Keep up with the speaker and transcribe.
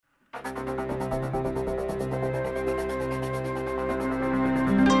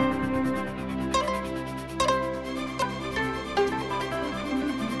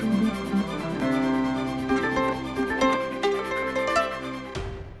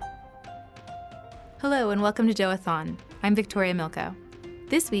Hello and welcome to Doathon. I'm Victoria Milko.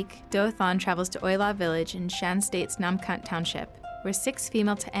 This week, Doathon travels to Oila Village in Shan State's Namkant Township, where 6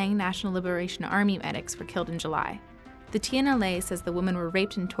 female Ta'ang National Liberation Army medics were killed in July. The TNLA says the women were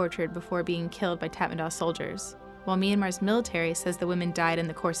raped and tortured before being killed by Tatmadaw soldiers, while Myanmar's military says the women died in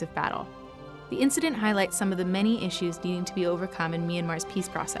the course of battle. The incident highlights some of the many issues needing to be overcome in Myanmar's peace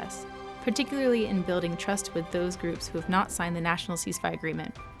process, particularly in building trust with those groups who have not signed the National Ceasefire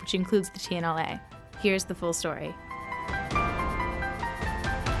Agreement, which includes the TNLA. Here's the full story.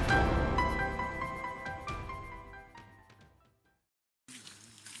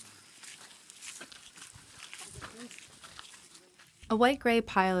 A white-gray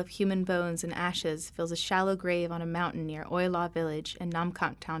pile of human bones and ashes fills a shallow grave on a mountain near Oila Village in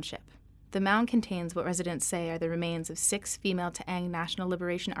Namkant Township. The mound contains what residents say are the remains of 6 female Ta'ang National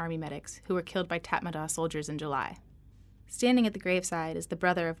Liberation Army medics who were killed by Tatmadaw soldiers in July. Standing at the graveside is the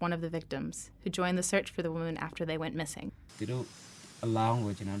brother of one of the victims, who joined the search for the women after they went missing.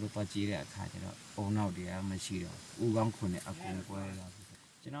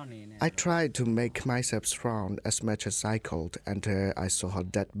 I tried to make myself strong as much as I could until I saw her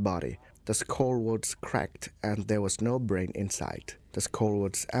dead body. The skull was cracked and there was no brain inside. The skull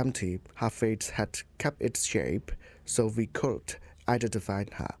was empty. Her face had kept its shape, so we could identify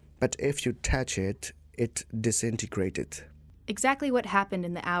her. But if you touch it, it disintegrated. Exactly what happened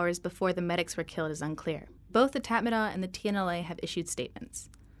in the hours before the medics were killed is unclear. Both the Tatmadaw and the TNLA have issued statements.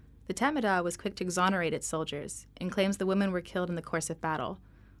 The Tatmadaw was quick to exonerate its soldiers and claims the women were killed in the course of battle,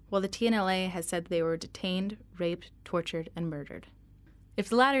 while the TNLA has said they were detained, raped, tortured, and murdered. If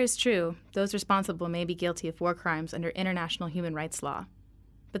the latter is true, those responsible may be guilty of war crimes under international human rights law.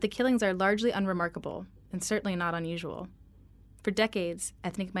 But the killings are largely unremarkable and certainly not unusual. For decades,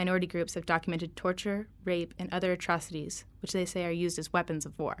 ethnic minority groups have documented torture, rape, and other atrocities, which they say are used as weapons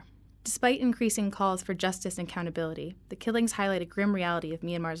of war. Despite increasing calls for justice and accountability, the killings highlight a grim reality of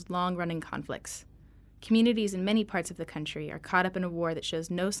Myanmar's long-running conflicts. Communities in many parts of the country are caught up in a war that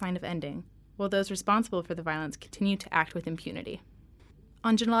shows no sign of ending, while those responsible for the violence continue to act with impunity.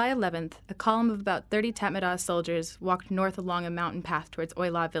 On July 11th, a column of about 30 Tatmadaw soldiers walked north along a mountain path towards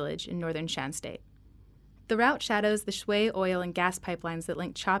Oila Village in northern Shan State. The route shadows the Shui oil and gas pipelines that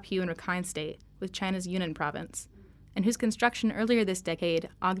link Cha Phu and Rakhine State with China's Yunnan province, and whose construction earlier this decade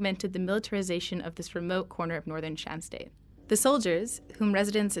augmented the militarization of this remote corner of northern Shan State. The soldiers, whom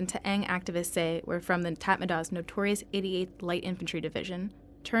residents and Ta'ang activists say were from the Tatmadaw's notorious 88th Light Infantry Division,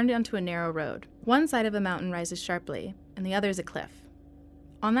 turned onto a narrow road. One side of a mountain rises sharply, and the other is a cliff.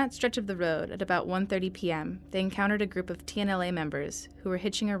 On that stretch of the road, at about 1:30 p.m., they encountered a group of TNLA members who were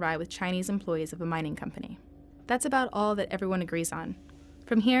hitching a ride with Chinese employees of a mining company. That's about all that everyone agrees on.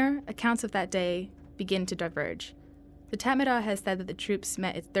 From here, accounts of that day begin to diverge. The Tatmadaw has said that the troops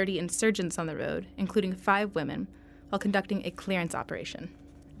met its 30 insurgents on the road, including 5 women, while conducting a clearance operation.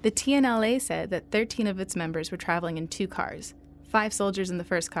 The TNLA said that 13 of its members were traveling in 2 cars, 5 soldiers in the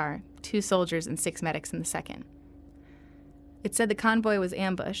first car, 2 soldiers and 6 medics in the second. It said the convoy was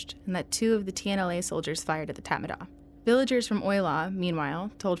ambushed and that 2 of the TNLA soldiers fired at the Tatmadaw. Villagers from Oila, meanwhile,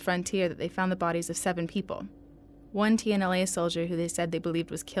 told Frontier that they found the bodies of 7 people. 1 TNLA soldier who they said they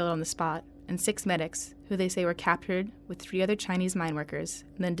believed was killed on the spot, and 6 medics who they say were captured with 3 other Chinese mine workers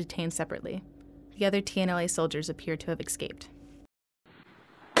and then detained separately. The other TNLA soldiers appear to have escaped.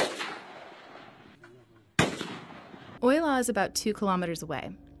 Oila is about 2 kilometers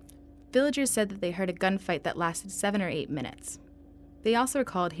away. Villagers said that they heard a gunfight that lasted 7 or 8 minutes. They also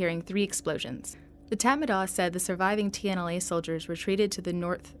recalled hearing 3 explosions. The Tatmadaw said the surviving TNLA soldiers retreated to the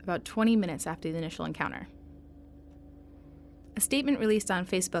north about 20 minutes after the initial encounter. A statement released on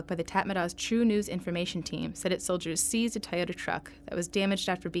Facebook by the Tatmadaw's True News Information Team said its soldiers seized a Toyota truck that was damaged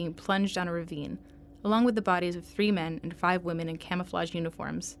after being plunged down a ravine, along with the bodies of 3 men and 5 women in camouflage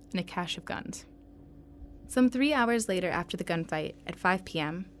uniforms and a cache of guns. Some 3 hours later after the gunfight, at 5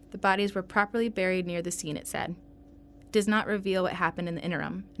 p.m., the bodies were properly buried near the scene, it said. It does not reveal what happened in the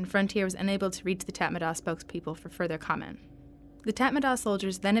interim, and Frontier was unable to reach the Tatmadaw spokespeople for further comment. The Tatmadaw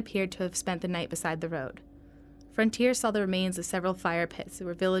soldiers then appeared to have spent the night beside the road. Frontier saw the remains of several fire pits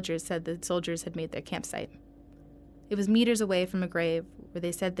where villagers said the soldiers had made their campsite. It was meters away from a grave where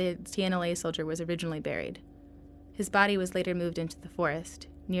they said the TNLA soldier was originally buried. His body was later moved into the forest,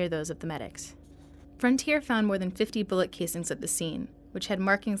 near those of the medics. Frontier found more than 50 bullet casings at the scene, which had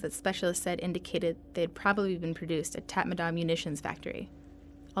markings that specialists said indicated they had probably been produced at Tatmadaw Munitions Factory.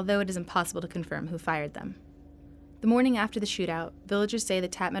 although it is impossible to confirm who fired them. The morning after the shootout, villagers say the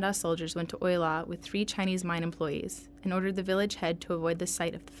Tatmadaw soldiers went to Oilaw with 3 Chinese mine employees and ordered the village head to avoid the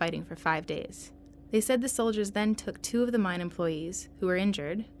site of the fighting for 5 days. They said the soldiers then took 2 of the mine employees, who were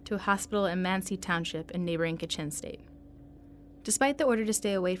injured, to a hospital in Mansi Township in neighboring Kachin State. Despite the order to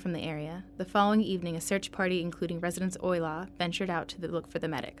stay away from the area, the following evening a search party including residents of Oilaw ventured out to look for the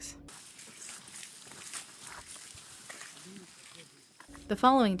medics. The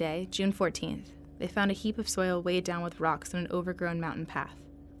following day, June 14th, they found a heap of soil weighed down with rocks on an overgrown mountain path.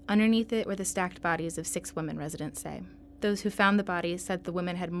 Underneath it were the stacked bodies of 6 women, residents say. Those who found the bodies said the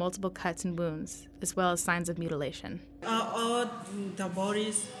women had multiple cuts and wounds, as well as signs of mutilation. All the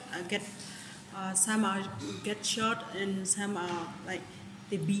bodies some are get shot and some are like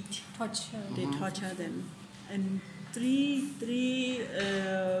they beat, they torture them. And three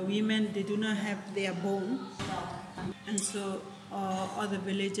women, they do not have their bone, and so all the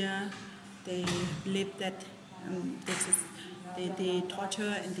villagers, they believe that they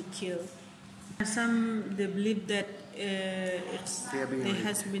torture and they kill. Some they believe that they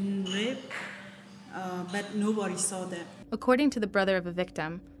has been raped, but nobody saw that. According to the brother of a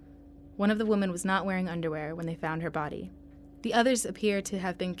victim, one of the women was not wearing underwear when they found her body. The others appear to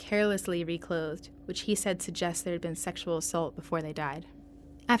have been carelessly reclothed, which he said suggests there had been sexual assault before they died.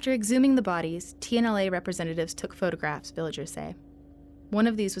 After exhuming the bodies, TNLA representatives took photographs, villagers say. One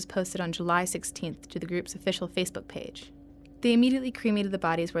of these was posted on July 16th to the group's official Facebook page. They immediately cremated the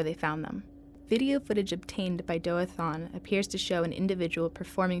bodies where they found them. Video footage obtained by Doa Thon appears to show an individual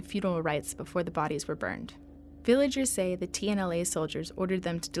performing funeral rites before the bodies were burned. Villagers say the TNLA soldiers ordered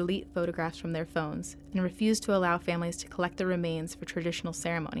them to delete photographs from their phones and refused to allow families to collect the remains for traditional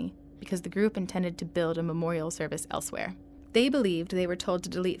ceremony because the group intended to build a memorial service elsewhere. They believed they were told to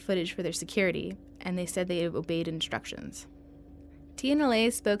delete footage for their security, and they said they obeyed instructions. TNLA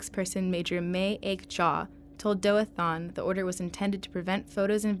spokesperson Major May Ek Chaw told Doa Thon the order was intended to prevent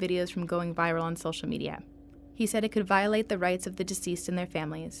photos and videos from going viral on social media. He said it could violate the rights of the deceased and their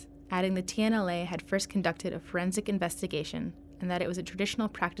families, adding the TNLA had first conducted a forensic investigation and that it was a traditional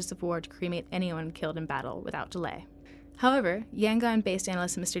practice of war to cremate anyone killed in battle without delay. However, Yangon-based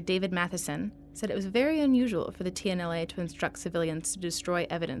analyst Mr. David Matheson said it was very unusual for the TNLA to instruct civilians to destroy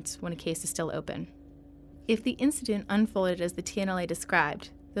evidence when a case is still open. If the incident unfolded as the TNLA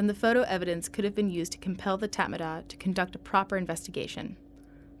described, then the photo evidence could have been used to compel the Tatmadaw to conduct a proper investigation.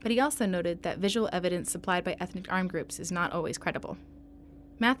 But he also noted that visual evidence supplied by ethnic armed groups is not always credible.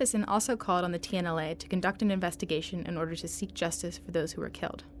 Matheson also called on the TNLA to conduct an investigation in order to seek justice for those who were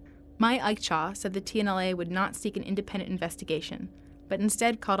killed. Mai Aikcha said the TNLA would not seek an independent investigation, but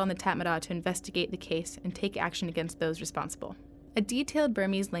instead called on the Tatmadaw to investigate the case and take action against those responsible. A detailed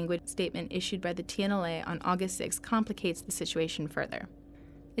Burmese language statement issued by the TNLA on August 6 complicates the situation further.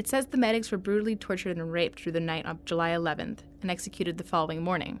 It says the medics were brutally tortured and raped through the night of July 11th and executed the following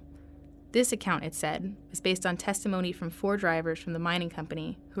morning. This account, it said, was based on testimony from 4 drivers from the mining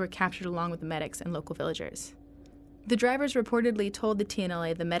company who were captured along with the medics and local villagers. The drivers reportedly told the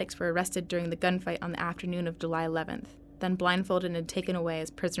TNLA the medics were arrested during the gunfight on the afternoon of July 11th, then blindfolded and taken away as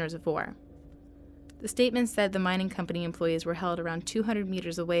prisoners of war. The statement said the mining company employees were held around 200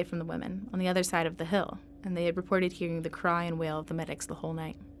 meters away from the women, on the other side of the hill, and they had reported hearing the cry and wail of the medics the whole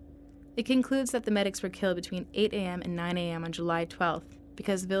night. It concludes that the medics were killed between 8 a.m. and 9 a.m. on July 12th,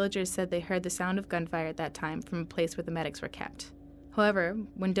 because villagers said they heard the sound of gunfire at that time from a place where the medics were kept. However,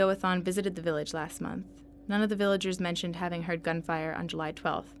 when Doa Thon visited the village last month, none of the villagers mentioned having heard gunfire on July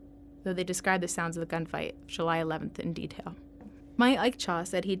 12th, though they described the sounds of the gunfight July 11th in detail. Mai Aikcha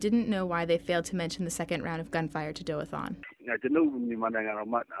said he didn't know why they failed to mention the second round of gunfire to Doa Thon.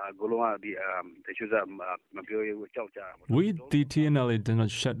 We, the TNLA, do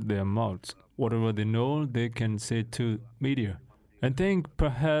not shut their mouths. Whatever they know, they can say to media. I think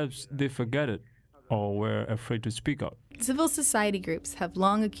perhaps they forget it or were afraid to speak up. Civil society groups have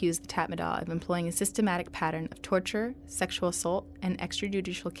long accused the Tatmadaw of employing a systematic pattern of torture, sexual assault, and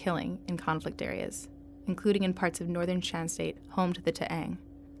extrajudicial killing in conflict areas, including in parts of northern Shan State, home to the Ta'ang.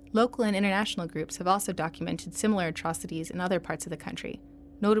 Local and international groups have also documented similar atrocities in other parts of the country,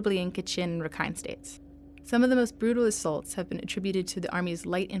 notably in Kachin and Rakhine states. Some of the most brutal assaults have been attributed to the Army's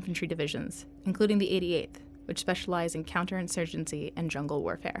light infantry divisions, including the 88th, which specialize in counterinsurgency and jungle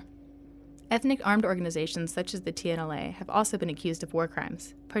warfare. Ethnic armed organizations such as the TNLA have also been accused of war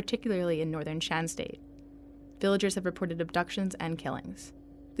crimes, particularly in northern Shan State. Villagers have reported abductions and killings.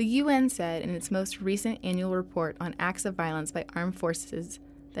 The UN said in its most recent annual report on acts of violence by armed forces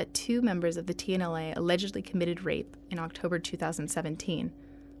that 2 members of the TNLA allegedly committed rape in October 2017,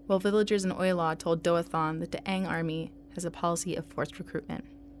 while villagers in Oilaw told Doa Thon that the Ta'ang Army has a policy of forced recruitment.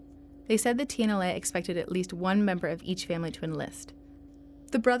 They said the TNLA expected at least one member of each family to enlist.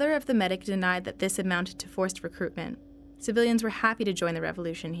 The brother of the medic denied that this amounted to forced recruitment. Civilians were happy to join the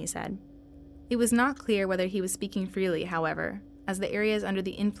revolution, he said. It was not clear whether he was speaking freely, however, as the area is under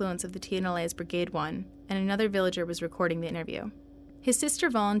the influence of the TNLA's Brigade 1, and another villager was recording the interview. His sister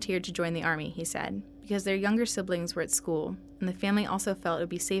volunteered to join the army, he said, because their younger siblings were at school, and the family also felt it would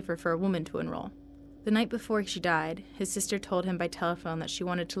be safer for a woman to enroll. The night before she died, his sister told him by telephone that she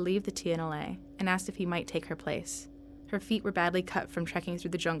wanted to leave the TNLA and asked if he might take her place. Her feet were badly cut from trekking through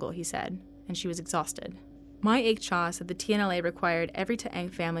the jungle, he said, and she was exhausted. Mai Ek Cha said the TNLA required every Ta'ang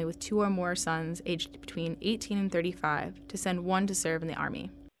family with 2 or more sons aged between 18 and 35 to send one to serve in the army.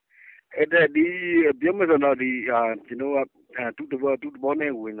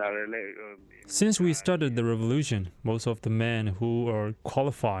 Since we started the revolution, most of the men who are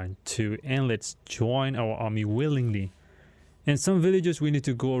qualified to enlist join our army willingly. In some villages, we need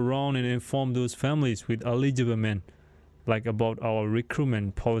to go around and inform those families with eligible men, like about our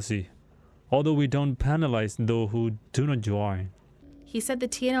recruitment policy, although we don't penalize those who do not join. He said the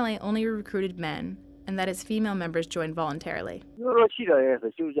TNLA only recruited men and that its female members joined voluntarily.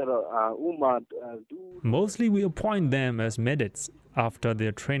 Mostly we appoint them as medics after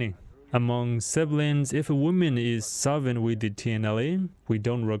their training. Among siblings, if a woman is serving with the TNLA, we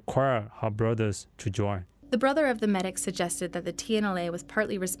don't require her brothers to join. The brother of the medic suggested that the TNLA was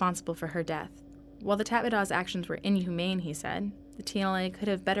partly responsible for her death. While the Tatmada's actions were inhumane, he said, the TNLA could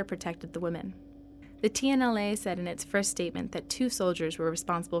have better protected the women. The TNLA said in its first statement that 2 soldiers were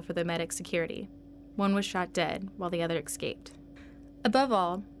responsible for the medic's security. One was shot dead, while the other escaped. Above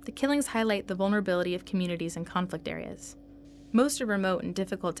all, the killings highlight the vulnerability of communities in conflict areas. Most are remote and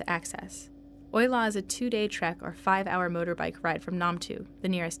difficult to access. Oila is a 2-day trek or 5-hour motorbike ride from Namtu, the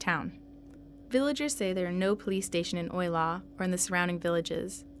nearest town. Villagers say there are no police station in Oila or in the surrounding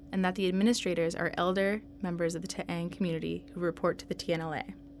villages, and that the administrators are elder members of the Ta'ang community who report to the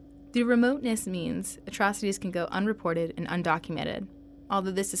TNLA. The remoteness means atrocities can go unreported and undocumented,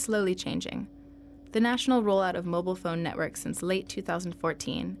 although this is slowly changing. The national rollout of mobile phone networks since late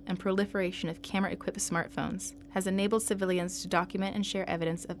 2014 and proliferation of camera-equipped smartphones has enabled civilians to document and share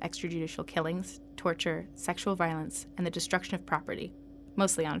evidence of extrajudicial killings, torture, sexual violence, and the destruction of property,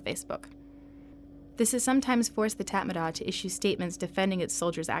 mostly on Facebook. This has sometimes forced the Tatmadaw to issue statements defending its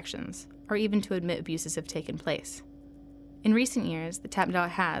soldiers' actions, or even to admit abuses have taken place. In recent years, the Tatmadaw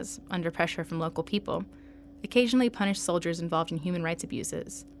has, under pressure from local people, occasionally punished soldiers involved in human rights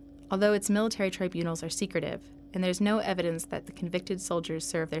abuses, although its military tribunals are secretive, and there's no evidence that the convicted soldiers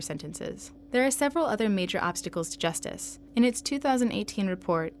serve their sentences. There are several other major obstacles to justice. In its 2018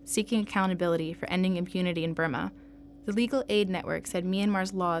 report, Seeking Accountability for Ending Impunity in Burma, the Legal Aid Network said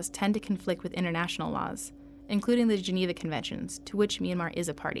Myanmar's laws tend to conflict with international laws, including the Geneva Conventions, to which Myanmar is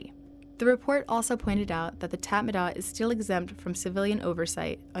a party. The report also pointed out that the Tatmadaw is still exempt from civilian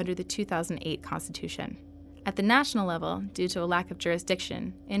oversight under the 2008 Constitution. At the national level, due to a lack of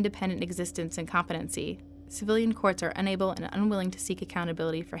jurisdiction, independent existence, and competency, civilian courts are unable and unwilling to seek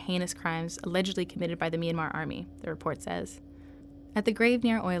accountability for heinous crimes allegedly committed by the Myanmar army, the report says. At the grave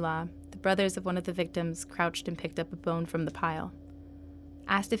near Oila, the brothers of one of the victims crouched and picked up a bone from the pile.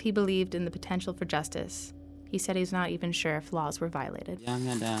 Asked if he believed in the potential for justice, he said he's not even sure if laws were violated.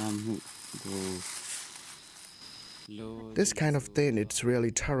 This kind of thing is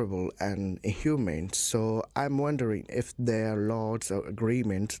really terrible and inhumane, so I'm wondering if there are laws or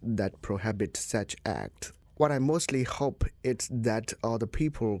agreements that prohibit such acts. What I mostly hope is that other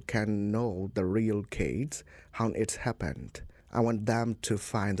people can know the real case, how it's happened. I want them to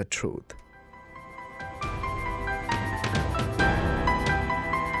find the truth.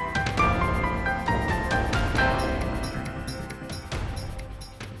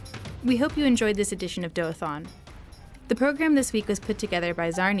 We hope you enjoyed this edition of Doathon. The program this week was put together by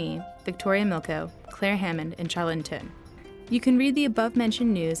Zarni, Victoria Milko, Claire Hammond, and Chalin Tun. You can read the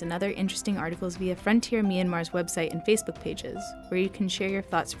above-mentioned news and other interesting articles via Frontier Myanmar's website and Facebook pages, where you can share your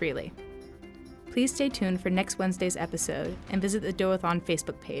thoughts freely. Please stay tuned for next Wednesday's episode and visit the Doathon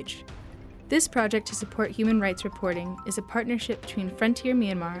Facebook page. This project to support human rights reporting is a partnership between Frontier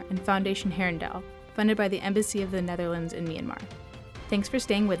Myanmar and Foundation Herendale, funded by the Embassy of the Netherlands in Myanmar. Thanks for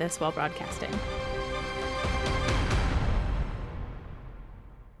staying with us while broadcasting.